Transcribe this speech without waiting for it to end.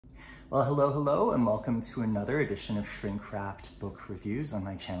Well, hello, and welcome to another edition of Shrink Wrapped Book Reviews on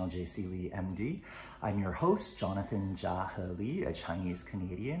my channel, JC Lee, MD. I'm your host, Jonathan Jia Lee, a Chinese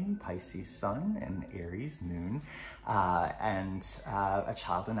Canadian, Pisces Sun, and Aries Moon, and a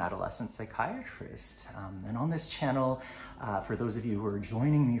child and adolescent psychiatrist. And on this channel, for those of you who are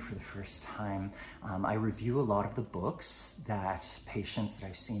joining me for the first time, I review a lot of the books that patients that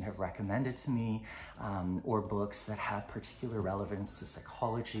I've seen have recommended to me, or books that have particular relevance to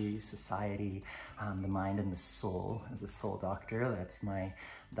psychology, society, the mind and the soul. As a soul doctor, that's my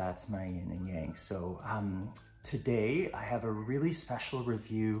yin and yang. So today I have a really special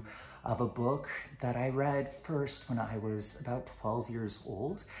review of a book that I read first when I was about 12 years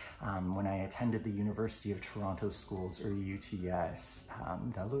old, when I attended the University of Toronto Schools, or UTS,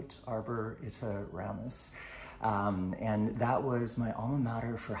 Velut Arbor Ita Ramus. And that was my alma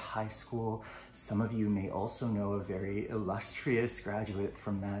mater for high school. Some of you may also know a very illustrious graduate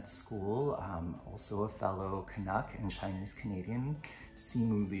from that school, also a fellow Canuck and Chinese Canadian,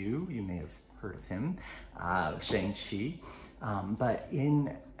 Simu Liu. You may have heard of him, Shang Chi. But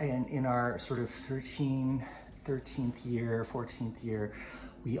in our sort of 13th year, 14th year,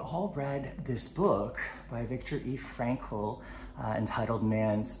 we all read this book by Viktor E. Frankl entitled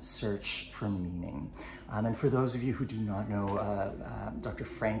Man's Search for Meaning. And for those of you who do not know, Dr.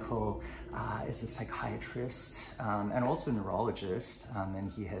 Frankl is a psychiatrist and also neurologist, and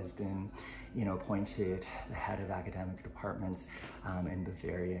he has been, appointed the head of academic departments in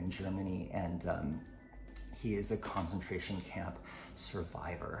Bavaria in Germany, and he is a concentration camp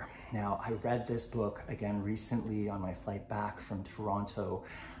survivor. Now, I read this book again recently on my flight back from Toronto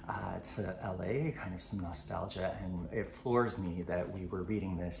to LA, kind of some nostalgia, and it floors me that we were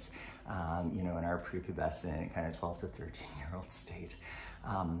reading this, in our prepubescent kind of 12 to 13-year-old state.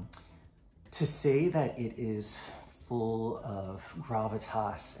 To say that it is full of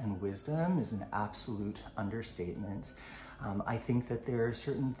gravitas and wisdom is an absolute understatement. I think that there are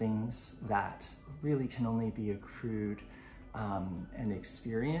certain things that really can only be accrued and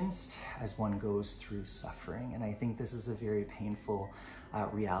experienced as one goes through suffering. And I think this is a very painful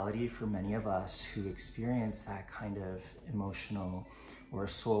reality for many of us who experience that kind of emotional or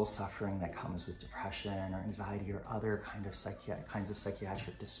soul suffering that comes with depression or anxiety or other kinds of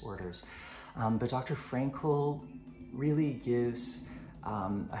psychiatric disorders. But Dr. Frankl really gives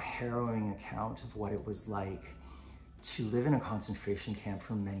a harrowing account of what it was like to live in a concentration camp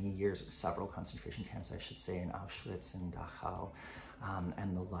for many years, or several concentration camps, I should say, in Auschwitz and Dachau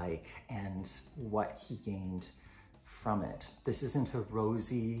and the like, and what he gained from it. This isn't a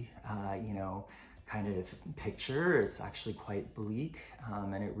rosy, kind of picture. It's actually quite bleak,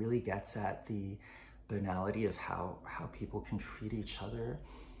 and it really gets at the banality of how people can treat each other.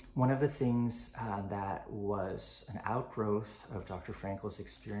 One of the things that was an outgrowth of Dr. Frankl's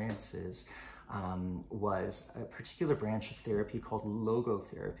experiences was a particular branch of therapy called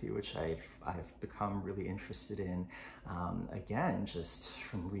logotherapy, which I've become really interested in, again, just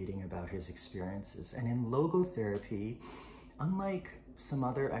from reading about his experiences. And in logotherapy, unlike some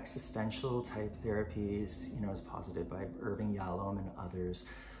other existential type therapies, as posited by Irving Yalom and others,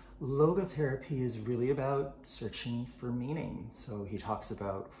 logotherapy is really about searching for meaning. So he talks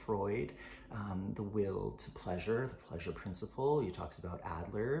about Freud, the will to pleasure, the pleasure principle. He talks about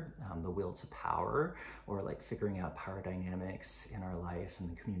Adler, the will to power, or like figuring out power dynamics in our life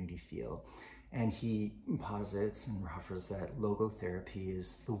and the community feel. And he posits and offers that logotherapy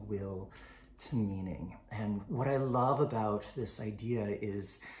is the will to meaning. And what I love about this idea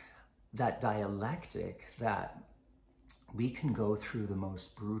is that dialectic, that we can go through the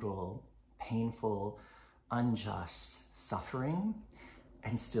most brutal, painful, unjust suffering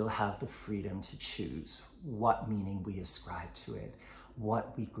and still have the freedom to choose what meaning we ascribe to it,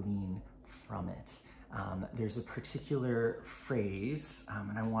 what we glean from it. There's a particular phrase,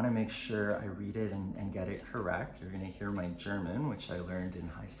 and I want to make sure I read it and get it correct. You're going to hear my German, which I learned in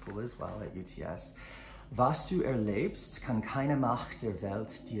high school as well at UTS. Was du erlebst, kann keine Macht der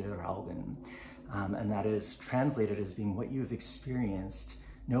Welt dir rauben. And that is translated as being what you've experienced,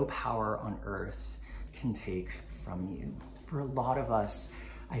 no power on earth can take from you. For a lot of us,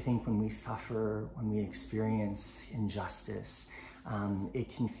 I think when we suffer, when we experience injustice,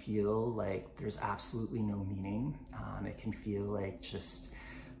 it can feel like there's absolutely no meaning. It can feel like just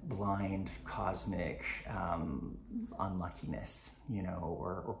blind cosmic unluckiness,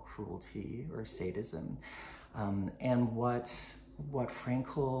 or cruelty or sadism. And what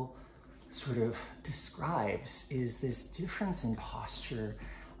Frankl sort of describes is this difference in posture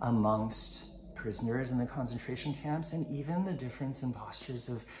amongst prisoners in the concentration camps, and even the difference in postures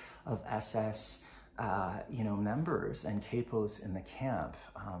of SS members and capos in the camp.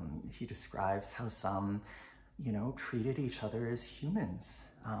 He describes how some, treated each other as humans,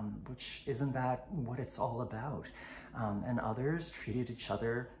 which isn't that what it's all about? And others treated each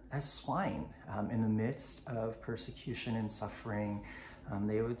other as swine. In the midst of persecution and suffering,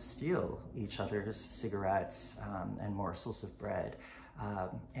 they would steal each other's cigarettes and morsels of bread.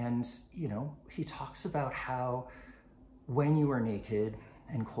 And he talks about how when you are naked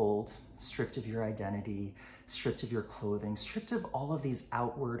and cold, stripped of your identity, stripped of your clothing, stripped of all of these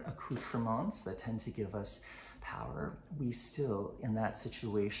outward accoutrements that tend to give us power, we still, in that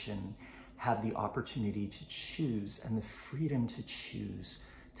situation, have the opportunity to choose and the freedom to choose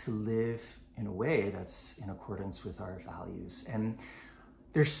to live in a way that's in accordance with our values. And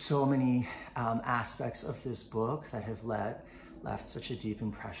there's so many aspects of this book that have left such a deep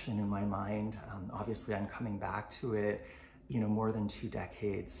impression in my mind. Obviously, I'm coming back to it, more than 2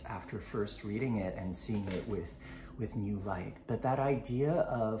 decades after first reading it and seeing it with new light. But that idea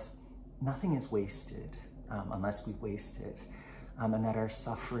of nothing is wasted unless we waste it, and that our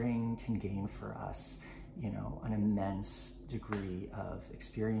suffering can gain for us, an immense degree of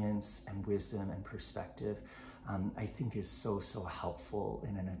experience and wisdom and perspective, I think is so helpful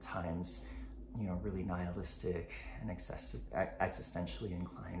in at times, really nihilistic and existentially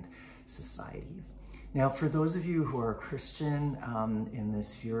inclined society. Now, for those of you who are Christian in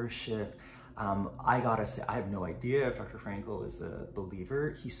this viewership, I gotta say, I have no idea if Dr. Frankl is a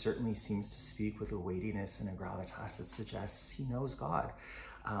believer. He certainly seems to speak with a weightiness and a gravitas that suggests he knows God.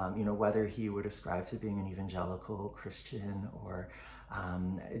 Whether he would ascribe to being an evangelical Christian or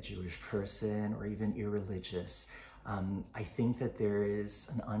a Jewish person or even irreligious, I think that there is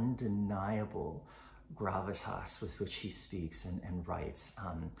an undeniable gravitas with which he speaks and writes.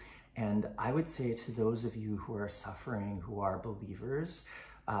 And I would say to those of you who are suffering, who are believers,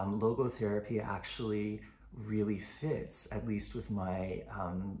 logotherapy actually really fits, at least with my,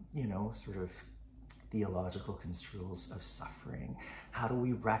 sort of theological construals of suffering. How do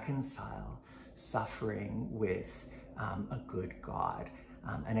we reconcile suffering with a good God?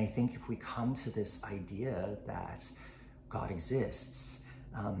 And I think if we come to this idea that God exists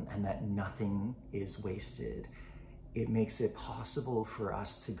and that nothing is wasted, it makes it possible for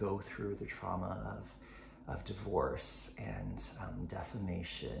us to go through the trauma of divorce and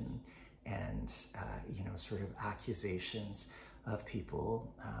defamation and, sort of accusations of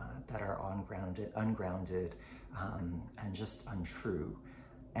people that are ungrounded and just untrue.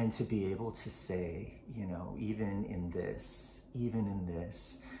 And to be able to say, even in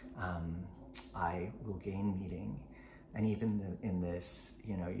this, I will gain meaning. And even in this,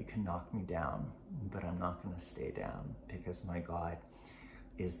 you can knock me down, but I'm not going to stay down, because my God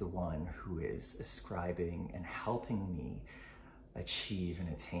is the one who is ascribing and helping me achieve and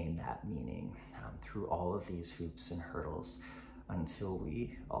attain that meaning through all of these hoops and hurdles until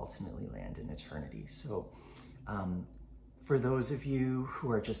we ultimately land in eternity. So for those of you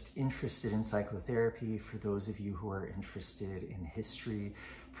who are just interested in psychotherapy, for those of you who are interested in history,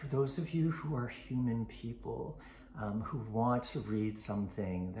 for those of you who are human people, who want to read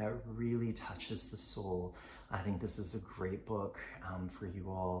something that really touches the soul, I think this is a great book for you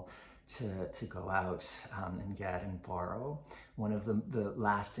all to go out and get and borrow. One of the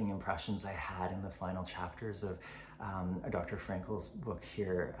lasting impressions I had in the final chapters of Dr. Frankl's book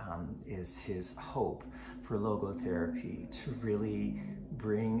here is his hope for logotherapy to really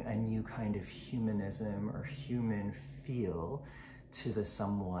bring a new kind of humanism or human feel to the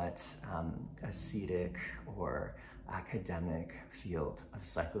somewhat ascetic or academic field of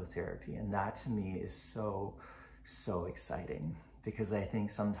psychotherapy. And that to me is so exciting, because I think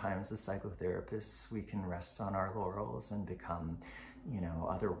sometimes as psychotherapists, we can rest on our laurels and become,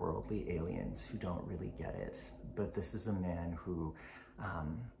 otherworldly aliens who don't really get it. But this is a man who,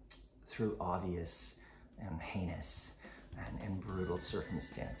 through obvious and heinous and brutal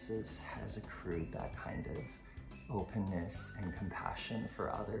circumstances, has accrued that kind of openness and compassion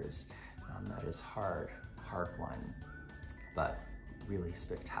for others that is hard won, but really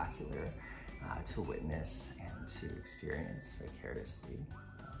spectacular to witness and to experience vicariously.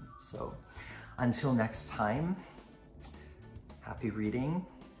 So until next time, happy reading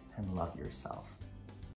and love yourself.